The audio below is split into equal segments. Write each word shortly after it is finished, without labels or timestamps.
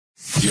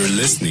You're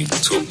listening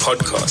to a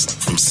podcast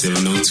from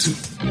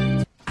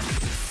 702.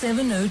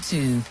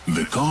 702.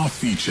 The Car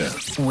Feature.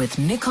 With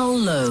Nicole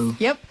Lowe.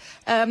 Yep.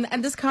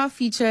 And this car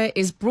feature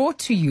is brought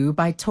to you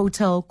by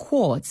Total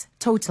Quartz.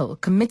 Total,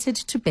 committed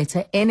to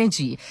better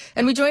energy.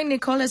 And we join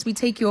Nicole as we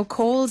take your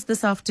calls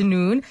this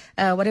afternoon.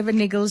 Whatever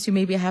niggles you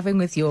may be having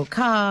with your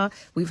car.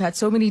 We've had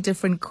so many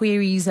different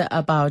queries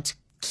about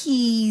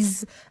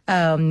keys,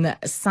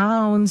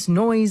 sounds,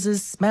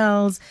 noises,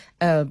 smells,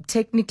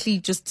 technically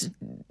just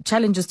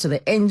challenges to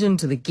the engine,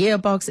 to the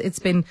gearbox. It's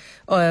been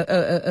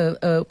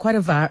quite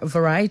a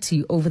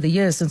variety over the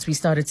years since we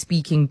started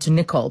speaking to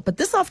Nicole. But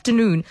this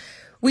afternoon,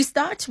 we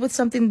start with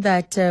something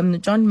that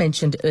John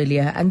mentioned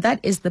earlier, and that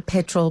is the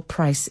petrol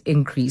price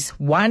increase.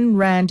 1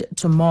 rand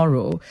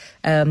tomorrow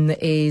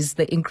is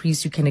the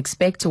increase you can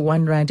expect.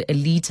 1 rand a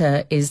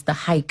litre is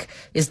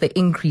the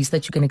increase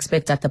that you can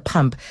expect at the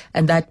pump.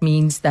 And that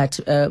means that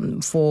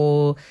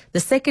for the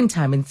second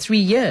time in 3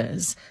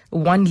 years,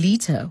 1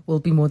 litre will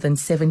be more than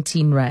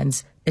 17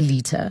 rands a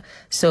litre.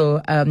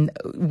 So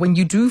when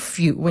you do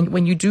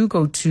when you do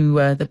go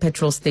to the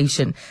petrol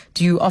station,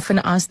 do you often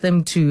ask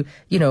them to,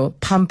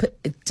 pump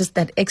just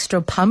that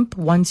extra pump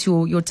once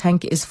your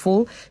tank is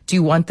full? Do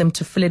you want them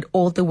to fill it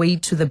all the way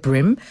to the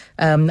brim?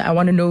 I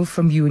want to know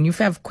from you, and if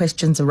you have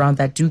questions around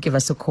that, do give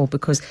us a call,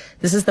 because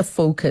this is the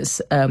focus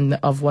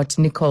of what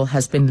Nicole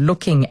has been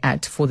looking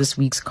at for this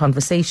week's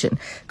conversation.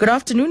 Good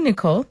afternoon,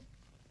 Nicole.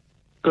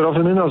 Good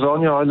afternoon,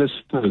 Azania. Hi,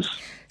 listeners.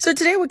 So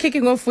today we're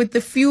kicking off with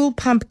the fuel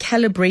pump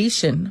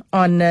calibration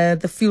on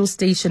the fuel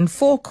station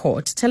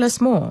forecourt. Tell us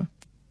more.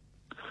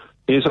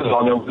 Yes,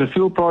 Azania. With the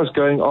fuel price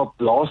going up,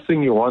 the last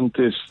thing you want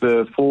is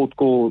the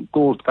forecourt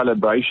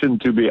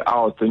calibration to be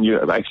out and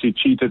you're actually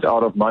cheated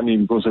out of money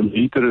because a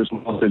litre is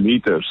not a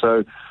litre.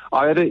 So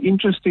I had an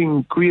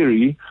interesting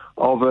query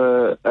of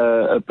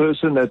a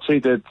person that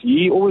said that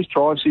he always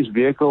drives his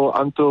vehicle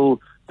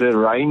until the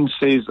range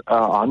says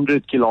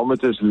 100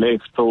 kilometers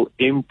left till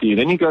empty.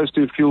 Then he goes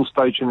to a fuel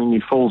station and he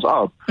fills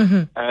up.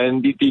 Mm-hmm.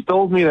 And he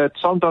told me that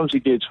sometimes he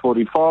gets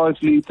 45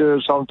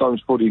 liters,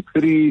 sometimes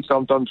 43,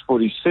 sometimes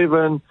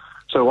 47.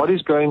 So what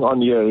is going on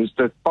here? Is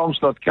the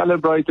pump's not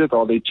calibrated?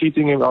 Are they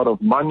cheating him out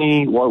of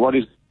money? What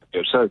is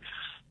here? So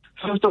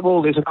first of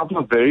all, there's a couple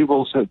of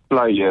variables at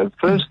play here.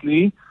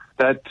 Firstly,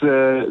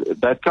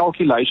 that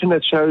calculation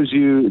that shows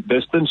you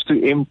distance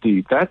to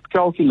empty, that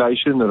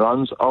calculation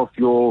runs off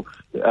your,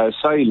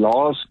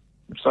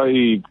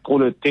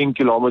 call it 10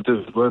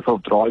 kilometers worth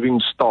of driving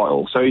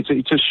style. So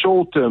it's a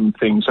short-term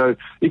thing. So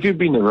if you've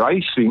been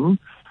racing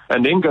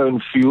and then go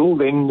and fuel,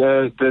 then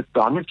the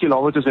 100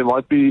 kilometers, there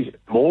might be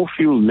more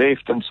fuel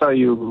left, and say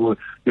you're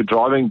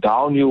driving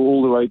downhill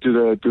all the way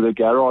to the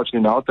garage,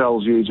 and it now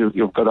tells you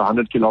you've got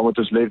 100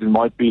 kilometers left. It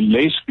might be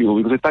less fuel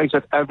because it takes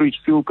that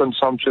average fuel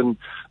consumption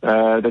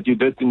that you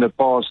did in the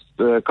past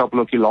couple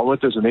of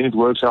kilometers, and then it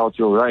works out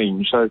your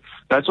range. So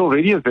that's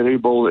already a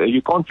variable.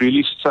 You can't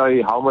really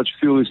say how much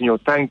fuel is in your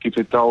tank if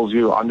it tells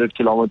you 100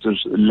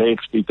 kilometers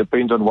left. It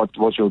depends on what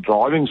was your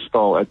driving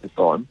style at the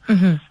time.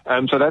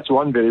 Mm-hmm. So that's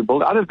one variable.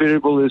 The other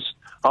variable is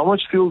how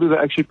much fuel do they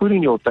actually put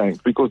in your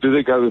tank, because do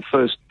they go with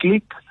first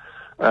click?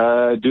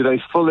 Do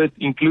they fill it,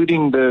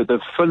 including the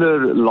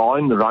filler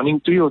line running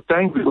to your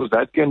tank, because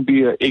that can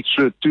be an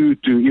extra 2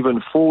 to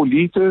even 4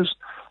 liters.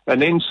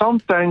 And then some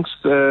tanks,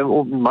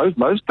 or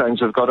most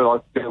tanks have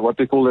got what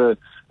they call a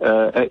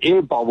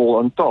air bubble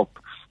on top.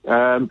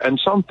 And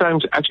some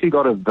tanks actually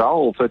got a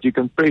valve that you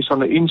can press on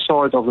the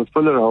inside of the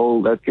filler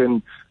hole that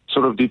can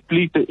sort of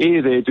deplete the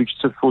air there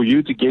for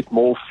you to get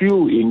more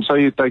fuel in. So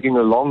you're taking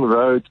a long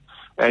road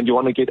and you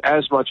want to get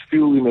as much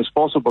fuel in as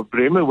possible. But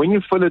remember, when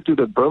you fill it to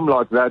the brim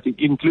like that,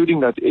 including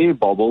that air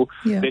bubble,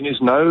 then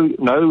there's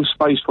no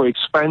space for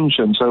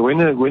expansion. So when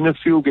the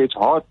fuel gets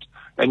hot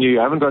and you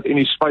haven't got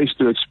any space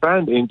to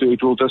expand into,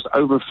 it will just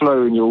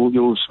overflow, and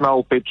you'll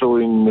smell petrol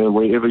in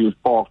wherever you've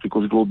parked,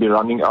 because it will be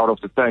running out of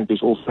the tank.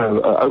 There's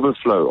also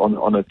overflow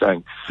on a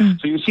tank.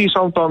 So you see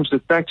sometimes the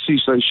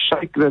taxis, they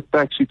shake the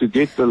taxi to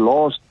get the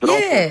last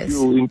drop of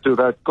fuel into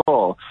that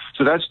car.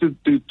 So that's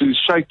to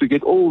shake, to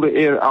get all the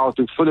air out,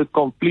 to fill it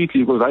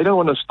completely, because they don't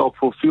want to stop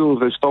for fuel.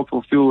 If they stop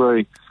for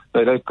fuel,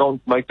 they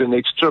can't make the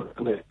next trip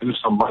and they lose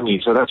some money.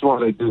 So that's why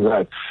they do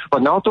that.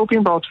 But now talking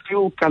about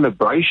fuel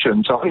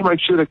calibration, so I make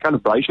sure the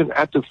calibration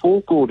at the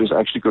forecourt is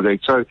actually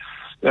correct. So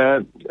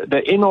the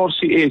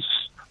NRCS,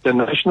 the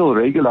national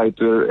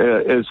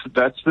regulator,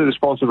 that's the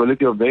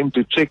responsibility of them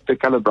to check the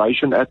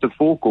calibration at the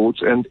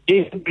forecourts, and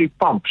every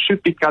pump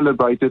should be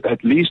calibrated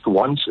at least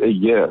once a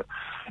year.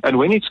 And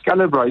when it's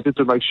calibrated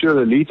to make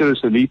sure a litre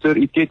is a litre,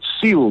 it gets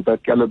sealed,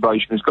 that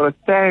calibration. It's got a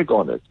tag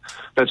on it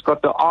that's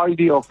got the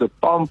ID of the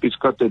pump. It's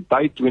got the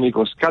date when it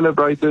was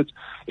calibrated.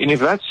 And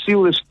if that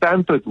seal is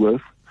tampered with,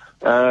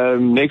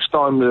 next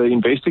time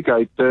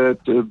investigate, the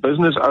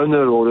business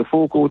owner or the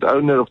forecourt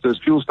owner of this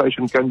fuel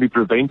station can be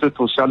prevented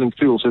for selling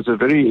fuel. So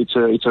it's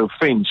an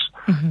offence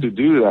to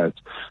do that.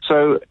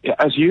 So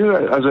as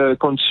a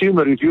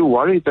consumer, if you're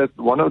worried that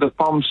one of the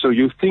pumps, or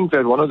you think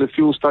that one of the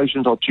fuel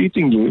stations are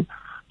cheating you,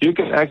 you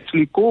can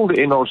actually call the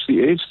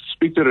NRCS,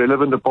 speak to the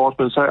relevant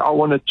department, and say, I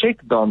want a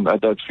check done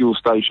at that fuel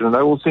station, and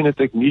they will send a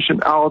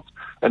technician out,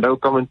 and they'll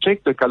come and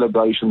check the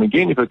calibration.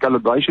 Again, if the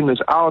calibration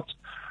is out,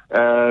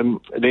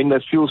 then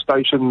that fuel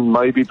station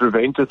may be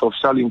prevented of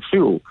selling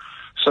fuel.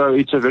 So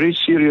it's a very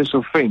serious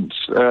offence.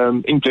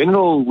 In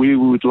general, we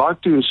would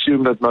like to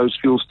assume that most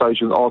fuel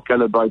stations are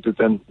calibrated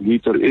and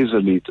litre is a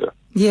litre.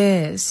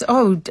 Yes.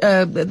 Oh,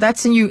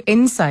 that's a new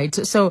insight.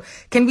 So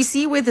can we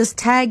see where this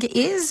tag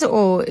is,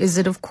 or is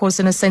it, of course,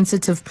 in a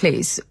sensitive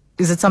place?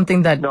 Is it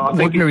something that I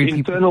think it's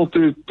internal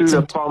to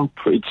the pump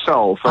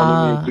itself.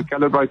 I mean, to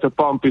calibrate the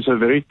pump is a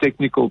very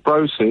technical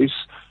process,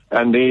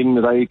 and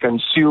then they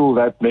can seal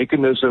that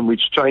mechanism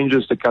which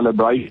changes the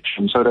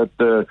calibration so that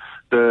the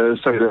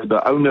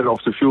owner of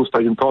the fuel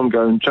station can't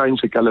go and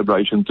change the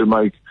calibration to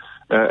make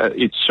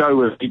it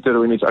show a litre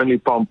when it's only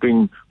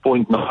pumping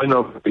 0.9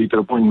 of a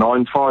litre,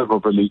 0.95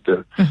 of a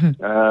litre.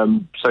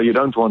 So you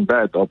don't want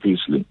that,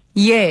 obviously.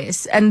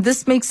 Yes, and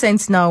this makes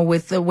sense now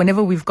with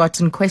whenever we've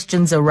gotten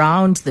questions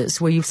around this,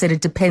 where you've said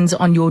it depends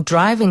on your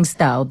driving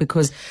style,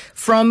 because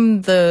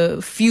from the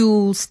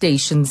fuel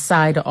station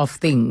side of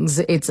things,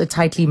 it's a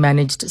tightly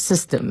managed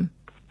system.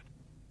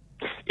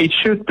 It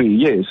should be,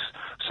 yes.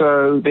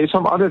 So there's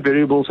some other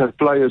variables at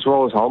play as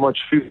well as how much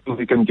fuel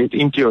you can get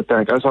into your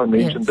tank. As I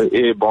mentioned, the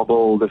air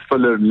bubble, the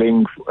filler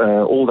length,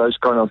 all those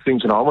kind of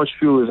things, and how much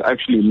fuel is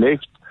actually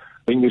left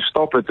when you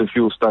stop at the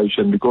fuel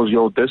station, because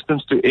your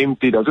distance to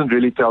empty doesn't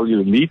really tell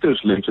you litres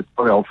left. It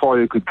tells you how far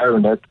you could go,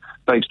 and that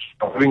takes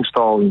driving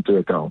style into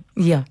account.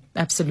 Yeah,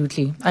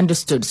 absolutely.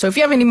 Understood. So if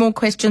you have any more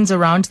questions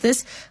around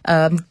this,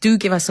 do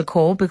give us a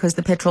call, because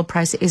the petrol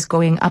price is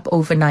going up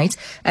overnight.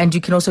 And you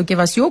can also give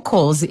us your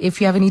calls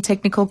if you have any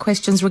technical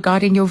questions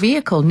regarding your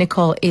vehicle.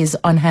 Nicole is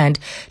on hand.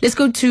 Let's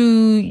go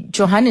to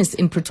Johannes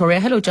in Pretoria.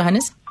 Hello,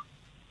 Johannes.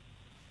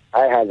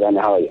 Hi, Hazan.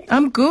 How are you?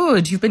 I'm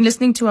good. You've been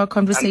listening to our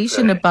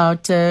conversation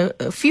about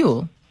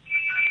fuel.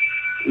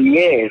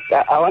 Yes.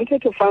 I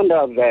wanted to find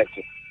out that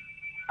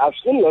I've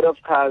seen a lot of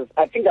cars.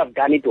 I think I've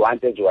done it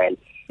once as well.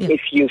 Yeah.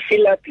 If you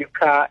fill up your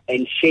car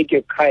and shake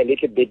your car a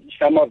little bit,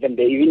 some of them,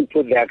 they even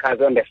put their cars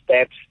on the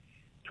steps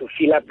to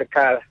fill up the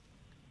car.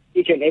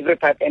 Each and every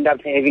part end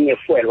up having a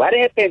fuel. What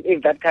happens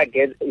if that car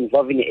gets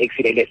involved in an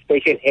accident,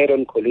 especially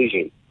head-on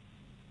collision?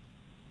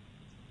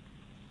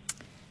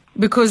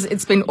 Because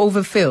it's been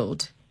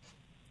overfilled?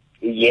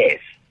 Yes.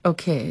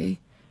 Okay.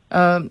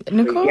 Nicole?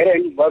 So you get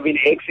involved in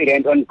an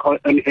accident on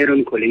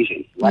head-on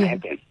collision. What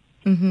happens?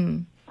 Mm-hmm.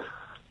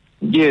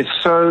 Yes,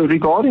 so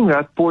regarding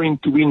that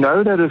point, we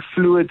know that a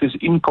fluid is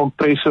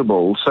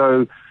incompressible.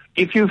 So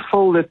if you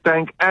fill the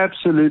tank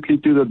absolutely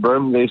to the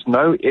brim, there's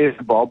no air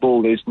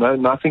bubble, there's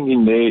nothing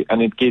in there,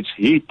 and it gets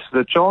heat,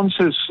 the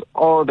chances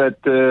are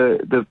that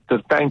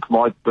the tank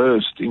might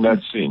burst in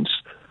that sense.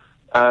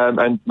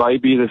 And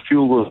maybe the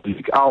fuel will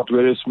leak out,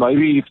 whereas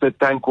maybe if the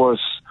tank was,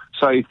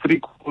 say,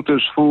 3/4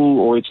 full,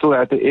 or it still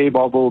had the air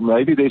bubble,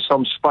 maybe there's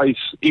some space.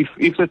 If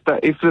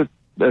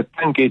the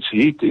tank gets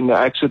heat in the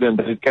accident,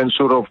 it can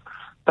sort of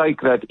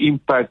take that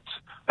impact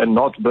and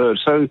not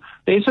burst. So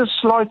there's a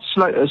slight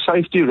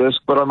safety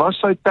risk, but I must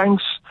say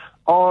tanks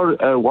are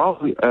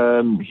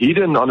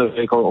hidden on a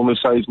vehicle,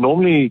 almost say. It's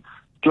normally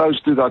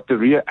close to like the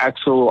rear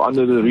axle,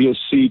 under the rear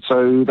seat,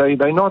 so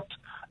they're not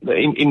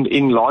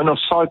in line of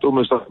sight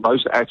almost like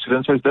most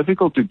accidents. So it's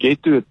difficult to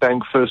get to a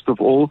tank, first of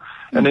all.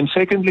 And then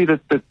secondly,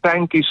 that the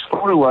tank is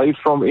far away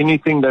from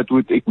anything that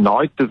would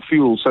ignite the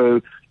fuel.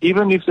 So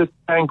even if the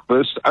tank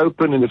bursts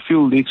open and the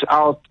fuel leaks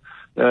out,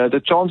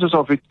 the chances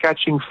of it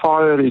catching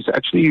fire is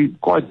actually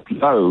quite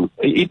low.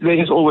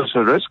 There is always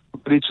a risk,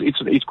 but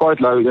it's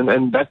quite low,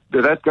 and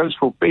that goes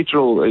for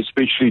petrol,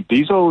 especially.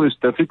 Diesel is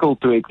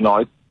difficult to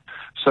ignite.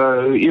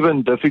 So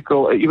even if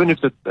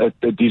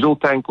the diesel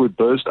tank would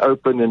burst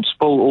open and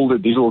spill all the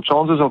diesel,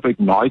 chances of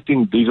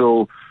igniting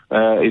diesel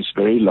is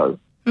very low.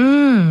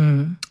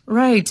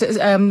 Right.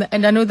 And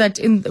I know that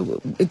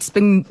it's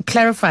been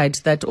clarified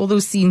that all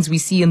those scenes we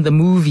see in the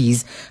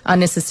movies are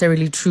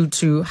necessarily true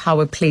to how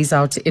it plays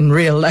out in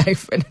real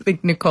life. And I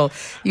think, Nicole,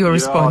 your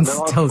response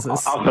tells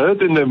us. I've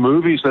heard in the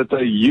movies that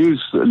they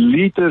use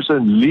liters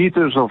and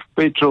liters of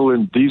petrol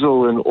and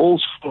diesel and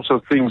all sorts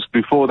of things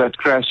before that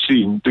crash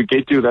scene to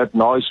get you that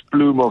nice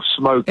plume of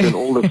smoke and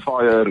all the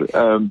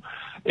fire.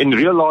 In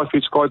real life,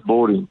 it's quite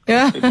boring.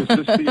 Yeah.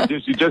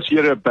 You just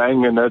hear a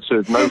bang and that's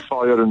it. No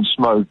fire and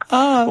smoke.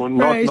 Oh, or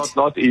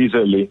not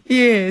easily.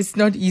 Yes,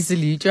 not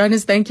easily.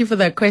 Johannes, thank you for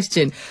that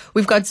question.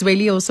 We've got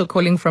Zweli also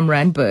calling from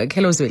Randburg.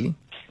 Hello, Zweli.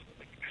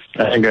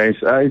 Hi, guys.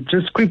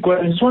 Just quick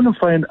one. I just want to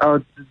find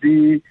out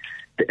the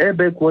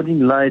airbag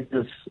warning light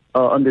is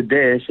on the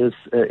dash.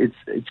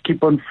 It's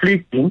keep on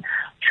flicking.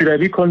 Should I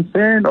be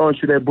concerned or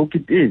should I book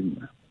it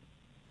in?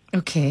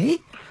 Okay.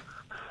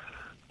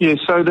 Yes,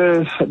 so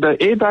the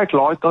airbag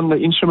light on the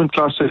instrument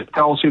cluster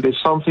tells you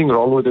there's something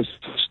wrong with the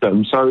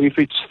system. So if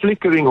it's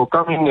flickering or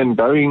coming and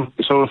going,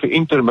 sort of an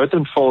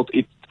intermittent fault,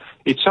 it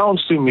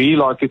sounds to me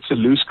like it's a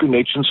loose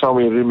connection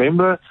somewhere.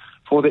 Remember,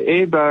 for the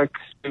airbag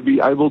to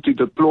be able to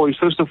deploy,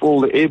 first of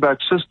all, the airbag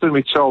system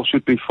itself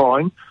should be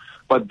fine.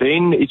 but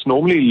then it's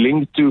normally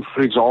linked to,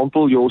 for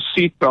example, your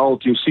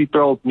seatbelt. Your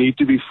seatbelt needs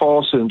to be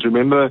fastened.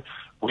 Remember,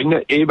 when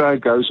the airbag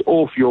goes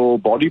off, your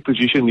body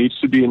position needs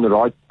to be in the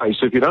right place.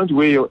 So if you don't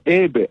wear your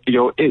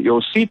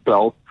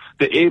seatbelt,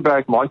 the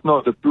airbag might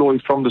not deploy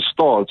from the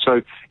start.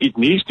 So it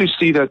needs to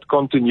see that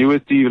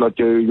continuity, like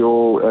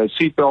your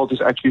seatbelt is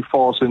actually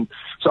fastened.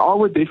 So I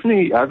would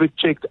definitely have it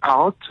checked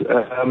out.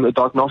 A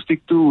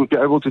diagnostic tool will be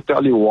able to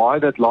tell you why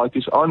that light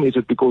is on. Is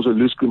it because of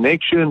loose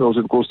connection, or is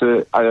it because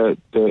the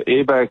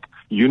airbag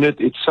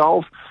unit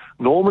itself?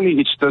 Normally,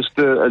 it's just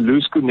a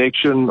loose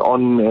connection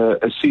on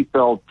a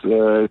seatbelt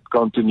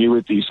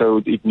continuity.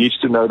 So it needs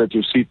to know that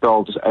your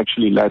seatbelt is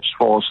actually latch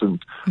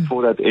fastened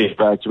for that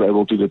airbag to be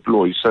able to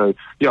deploy. So,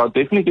 yeah,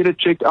 definitely get it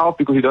checked out,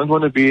 because you don't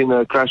want to be in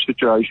a crash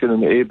situation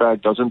and the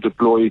airbag doesn't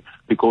deploy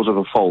because of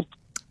a fault.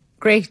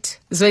 Great.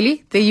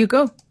 Zweli, there you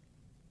go.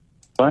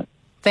 Right.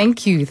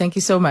 Thank you. Thank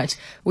you so much.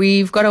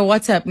 We've got a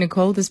WhatsApp,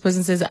 Nicole. This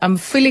person says, I'm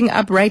filling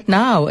up right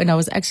now, and I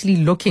was actually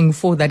looking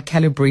for that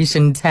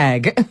calibration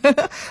tag.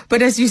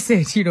 But as you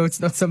said, it's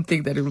not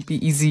something that it will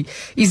be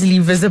easily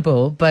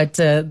visible. But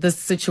this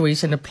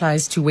situation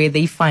applies to where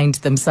they find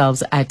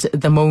themselves at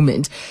the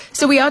moment.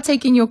 So we are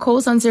taking your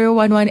calls on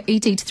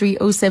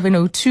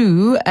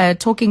 011-883-0702.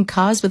 Talking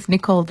cars with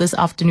Nicole this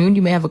afternoon.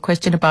 You may have a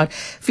question about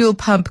fuel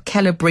pump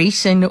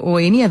calibration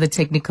or any other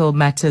technical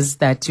matters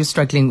that you're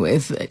struggling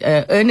with.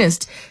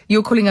 Ernest,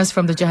 you're calling us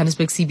from the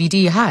Johannesburg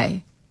CBD.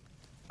 Hi.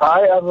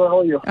 Hi, Ava, how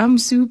are you? I'm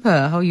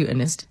super. How are you,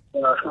 Ernest?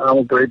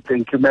 I'm great,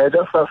 thank you. May I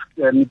just ask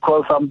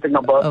Nicole something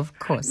about... Of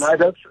course. Can I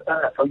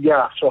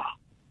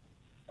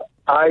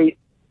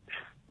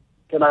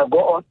go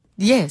on?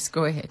 Yes,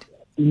 go ahead.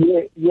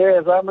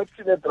 Yes, I'm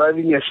actually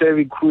driving a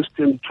Chevy Cruze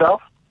 12.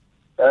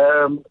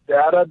 The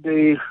other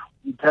day,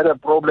 it had a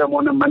problem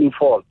on a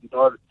manifold.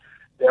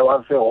 There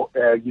was a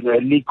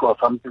leak or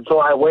something. So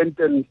I went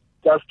and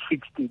just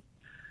fixed it.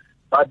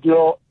 But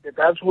the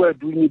guys who were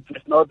doing it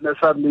is not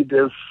necessarily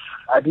this.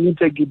 I didn't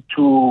take it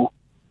to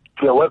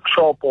a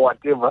workshop or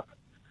whatever.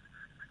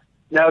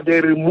 Now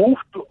they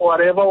removed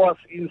whatever was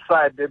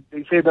inside.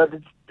 They say that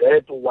it's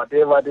dead or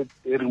whatever that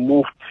they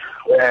removed.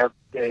 And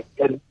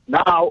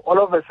now all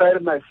of a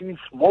sudden I see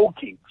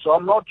smoking. So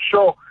I'm not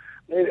sure.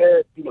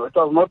 It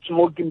was not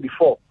smoking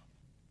before.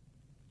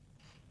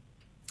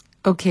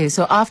 Okay,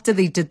 so after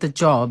they did the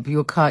job,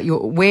 your car,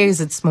 where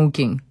is it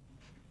smoking?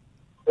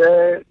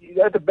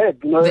 At the back,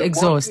 the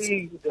exhaust.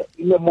 In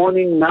the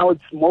morning, now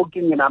it's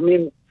smoking,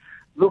 and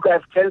look,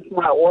 I've changed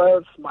my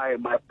oils, my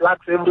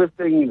plugs,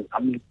 everything.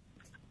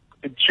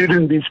 It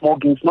shouldn't be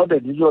smoking. It's not a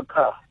diesel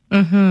car.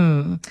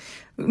 Mm-hmm.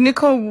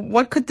 Nicole,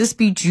 what could this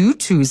be due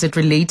to? Is it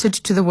related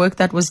to the work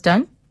that was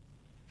done?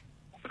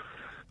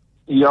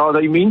 Yeah,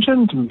 they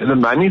mentioned the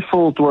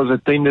manifold was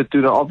attended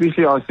to.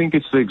 Obviously, I think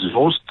it's the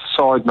exhaust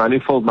side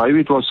manifold. Maybe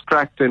it was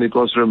cracked and it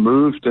was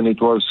removed, and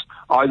it was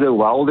either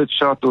welded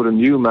shut or a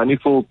new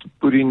manifold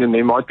put in, and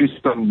there might be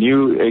some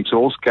new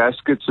exhaust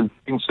gaskets and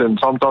things, and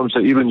sometimes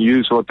they even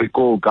use what they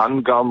call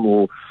gun gum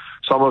or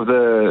some of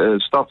the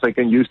stuff they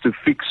can use to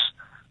fix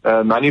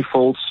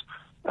manifolds.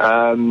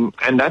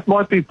 And that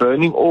might be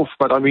burning off,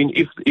 but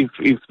if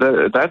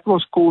that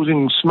was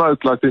causing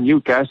smoke, like the new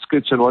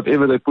gaskets and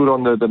whatever they put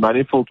on the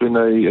manifold when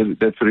they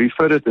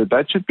refitted it,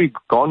 that should be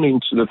gone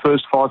into the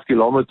first 5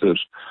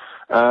 kilometers.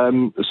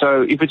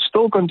 So if it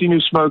still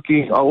continues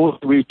smoking,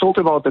 we talked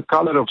about the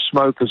color of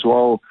smoke as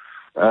well.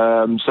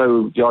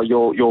 So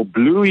your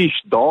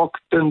bluish, dark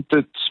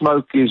tinted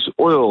smoke is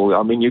oil.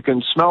 You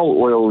can smell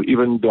oil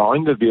even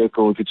behind the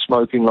vehicle if it's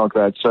smoking like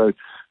that. So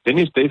then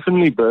it's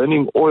definitely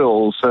burning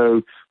oil.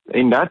 So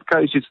in that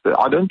case,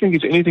 I don't think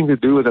it's anything to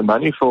do with the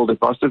manifold. It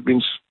must have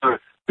been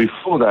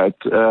before that.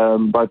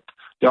 But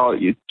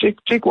you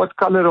check what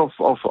color of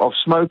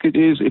smoke it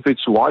is. If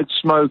it's white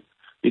smoke,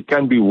 it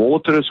can be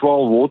water as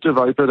well, water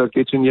vapor that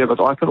gets in here.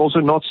 But I can also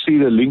not see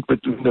the link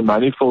between the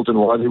manifold and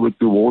why there would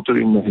be water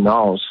in the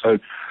house. So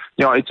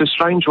it's a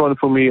strange one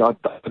for me. I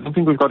don't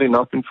think we've got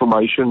enough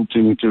information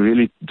to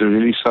really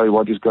say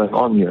what is going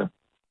on here.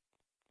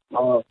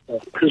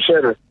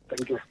 Appreciate it.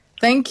 Thank you.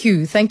 Thank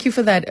you. Thank you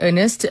for that,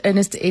 Ernest.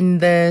 Ernest in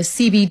the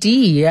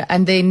CBD.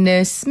 And then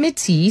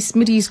Smitty.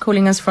 Smitty is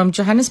calling us from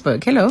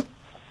Johannesburg. Hello.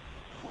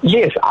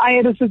 Yes, I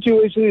had a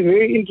situation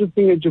very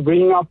interesting that you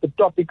bring up the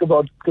topic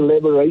about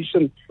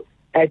collaboration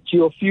at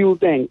your fuel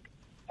tank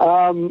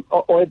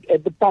or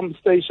at the pump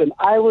station.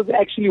 I was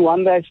actually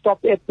one day I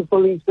stopped at the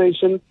filling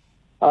station,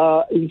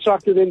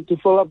 instructed them to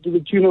fill up to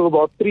the tune of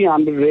about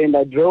 300 Rand.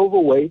 I drove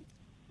away.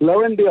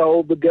 Lo and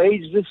behold, the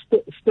gauge just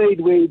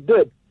stayed where it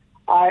did.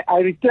 I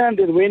returned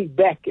and went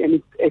back,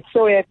 and it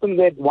so happened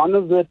that one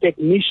of the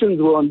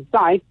technicians were on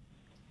site,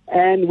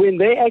 and when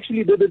they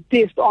actually did a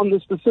test on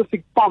the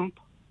specific pump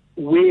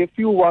where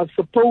fuel was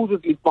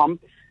supposedly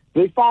pumped,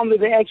 they found that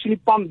they actually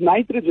pumped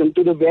nitrogen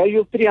to the value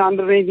of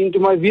 300 Rand into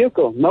my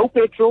vehicle. No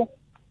petrol,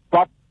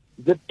 but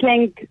the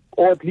tank,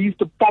 or at least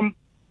the pump,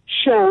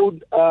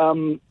 showed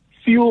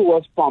fuel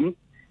was pumped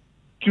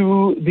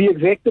to the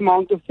exact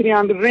amount of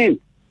 300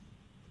 Rand.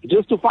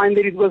 Just to find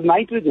that it was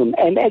nitrogen.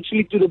 And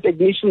actually, to the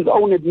technician's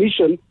own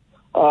admission,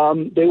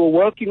 they were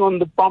working on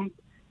the pump.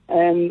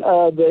 and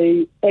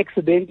they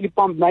accidentally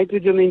pumped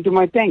nitrogen into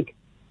my tank.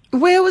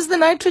 Where was the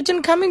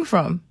nitrogen coming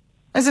from?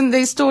 As in,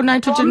 they store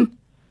nitrogen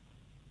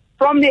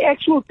from the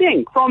actual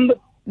tank, from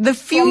the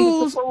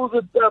fuels, from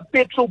the supposed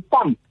petrol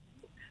pump.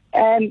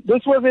 And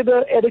this was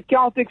at a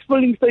Caltex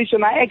filling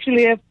station. I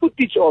actually have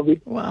footage of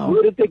it. Wow.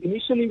 Where the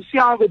technician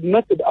himself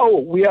admitted,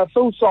 we are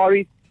so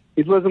sorry.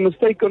 It was a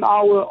mistake on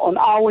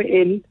our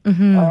end.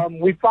 Mm-hmm.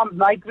 We pumped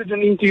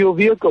nitrogen into your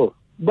vehicle.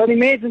 But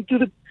imagine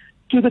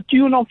to the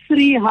tune of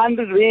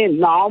 300 rand.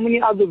 Now, how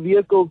many other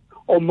vehicles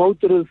or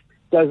motorists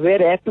does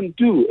that happen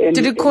to? And,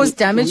 did it cause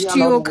damage to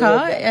your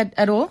car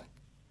at all?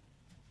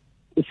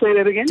 Say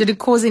that again? Did it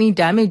cause any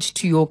damage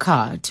to your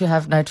car to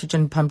have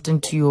nitrogen pumped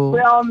into your...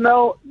 Well,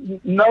 no,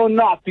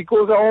 not.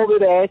 Because all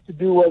that I had to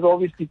do was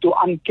obviously to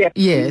uncap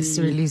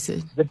release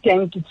it. The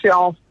tank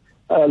itself,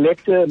 let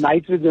the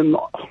nitrogen,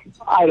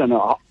 I don't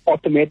know,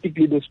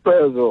 automatically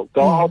disperse or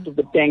go out of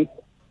the tank.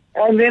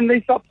 And then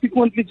they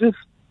subsequently just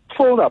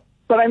filled up.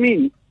 But I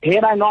mean,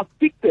 had I not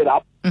picked it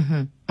up,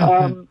 the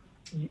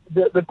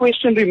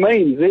question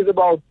remains. There's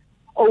about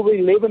over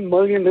 11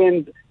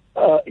 million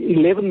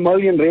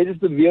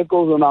registered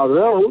vehicles on our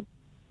road.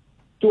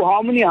 To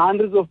how many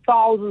hundreds of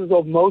thousands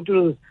of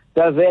motorists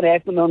does that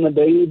happen on a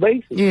daily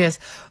basis? Yes.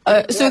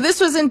 So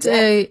this wasn't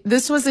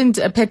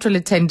a petrol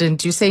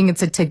attendant. You're saying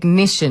it's a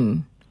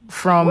technician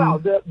from... Well,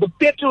 the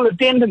petrol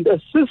attendant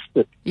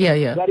assisted.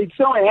 Yeah. But it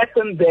so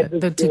happened that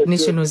the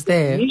technician was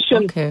there. The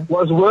technician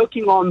was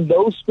working on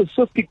those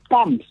specific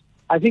pumps.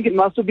 I think it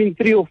must have been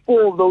 3 or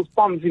 4 of those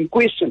pumps in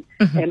question.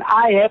 And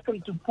I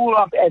happened to pull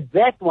up at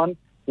that one,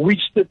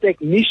 which the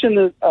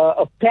technician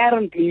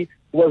apparently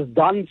was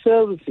done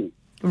servicing.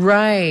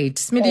 Right.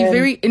 Smitty,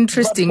 very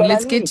interesting.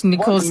 Let's get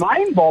Nicole's... What's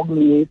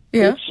mind-boggling is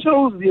it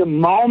shows the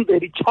amount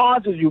that it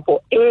charges you for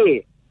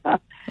air.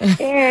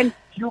 And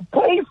you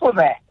pay for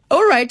that.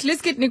 All right,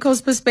 let's get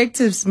Nicole's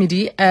perspective,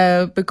 Smitty,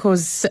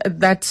 because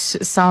that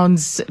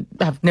sounds...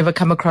 I've never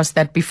come across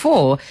that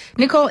before.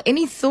 Nicole,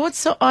 any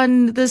thoughts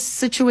on this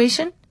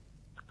situation?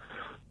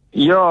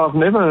 Yeah, I've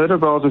never heard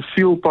about a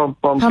fuel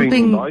pump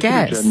pumping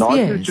nitrogen. Gas.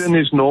 Nitrogen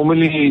is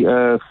normally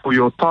for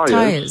your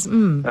tires.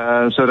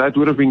 So that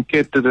would have been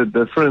kept at a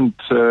different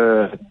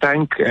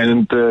tank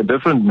and a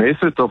different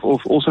method of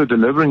also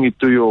delivering it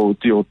to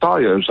your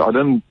tires.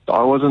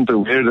 I wasn't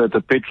aware that the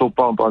petrol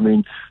pump,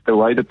 the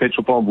way the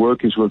petrol pump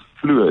works is with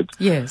fluid.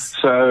 Yes.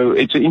 So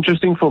it's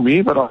interesting for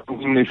me, but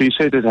if he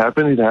said it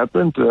happened, it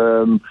happened.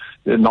 The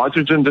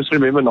nitrogen, just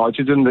remember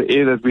nitrogen, the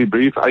air that we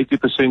breathe,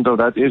 80% of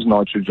that is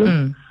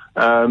nitrogen.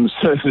 So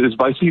it's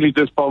basically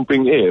just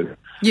pumping air.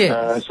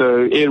 Yes.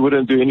 So air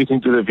wouldn't do anything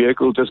to the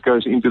vehicle, just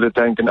goes into the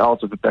tank and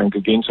out of the tank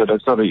again, so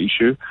that's not an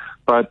issue.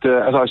 But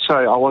as I say,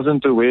 I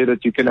wasn't aware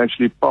that you can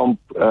actually pump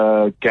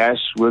gas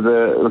with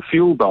a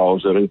fuel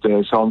bowser. It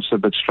sounds a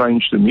bit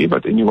strange to me,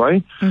 but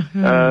anyway.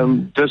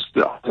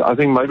 I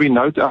think maybe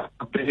note out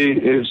there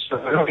is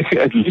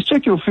at least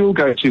check your fuel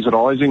gauge is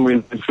rising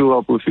when you fill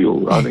up with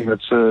fuel. I think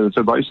that's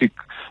a basic.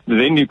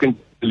 Then you can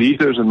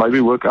liters and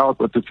maybe work out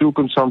what the fuel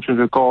consumption of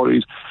the car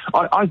is.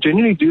 I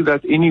generally do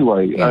that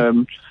anyway.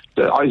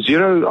 I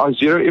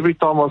zero every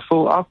time I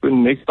fill up,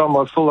 and next time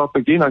I fill up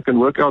again, I can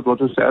work out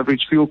what is the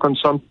average fuel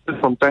consumption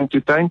from tank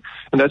to tank.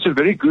 And that's a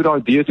very good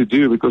idea to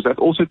do, because that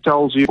also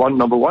tells you,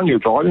 number one, your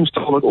driving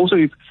style, but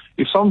also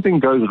if something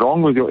goes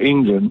wrong with your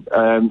engine,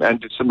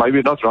 and it's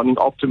maybe not running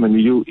optimally,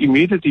 you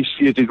immediately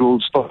see it will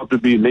start to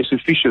be less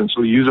efficient,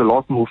 so you use a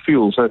lot more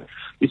fuel. So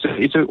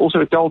it's also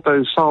a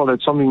telltale sign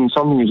that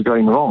something is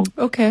going wrong.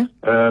 Okay.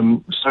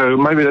 So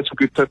maybe that's a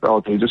good tip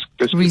out there. Just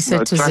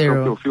reset to track zero.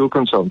 Of your fuel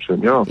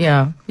consumption. Yeah.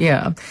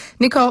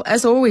 Nicole,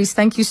 as always,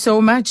 thank you so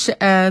much.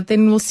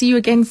 Then we'll see you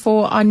again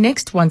for our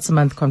next once a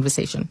month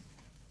conversation.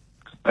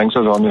 Thanks,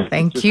 Azania.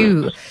 Thank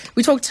you.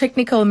 We talk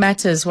technical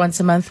matters once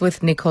a month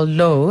with Nicole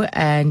Lowe,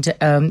 and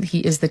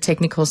he's a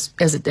technical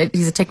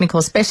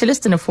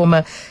specialist and a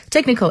former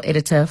technical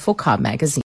editor for Car Magazine.